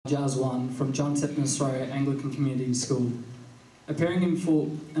Jazz 1 from John Septon Anglican Community School. Appearing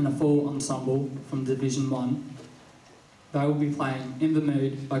in a full ensemble from Division 1, they will be playing In the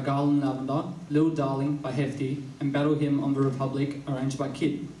Mood by Garland Lavender, Little Darling by Hefty, and Battle Hymn on the Republic arranged by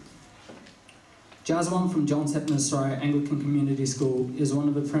Kid. Jazz 1 from John Septon Anglican Community School is one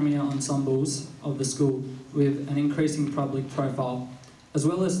of the premier ensembles of the school with an increasing public profile, as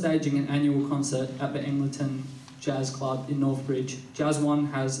well as staging an annual concert at the Eglinton Jazz Club in Northbridge. Jazz 1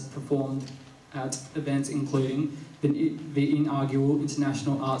 has performed at events including the inaugural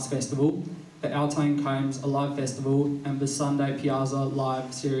International Arts Festival, the Altone Combs Alive Festival, and the Sunday Piazza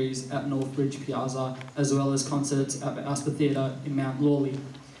Live series at Northbridge Piazza, as well as concerts at the Asper Theatre in Mount Lawley.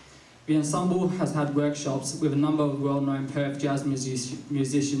 The ensemble has had workshops with a number of well-known Perth jazz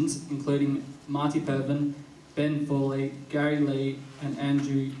musicians, including Marty Pervin, Ben Foley, Gary Lee, and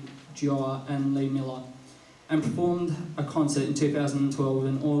Andrew Gioa and Lee Miller, and performed a concert in 2012 with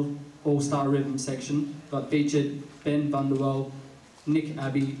an all-star rhythm section that featured Ben Bunderwell, Nick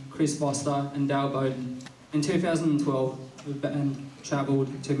Abbey, Chris Foster, and Dale Bowden. In 2012, the band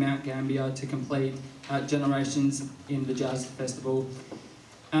travelled to Mount Gambier to complete Generations in the Jazz Festival,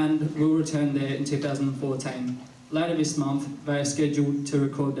 and will return there in 2014. Later this month, they are scheduled to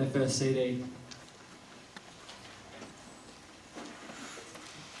record their first CD.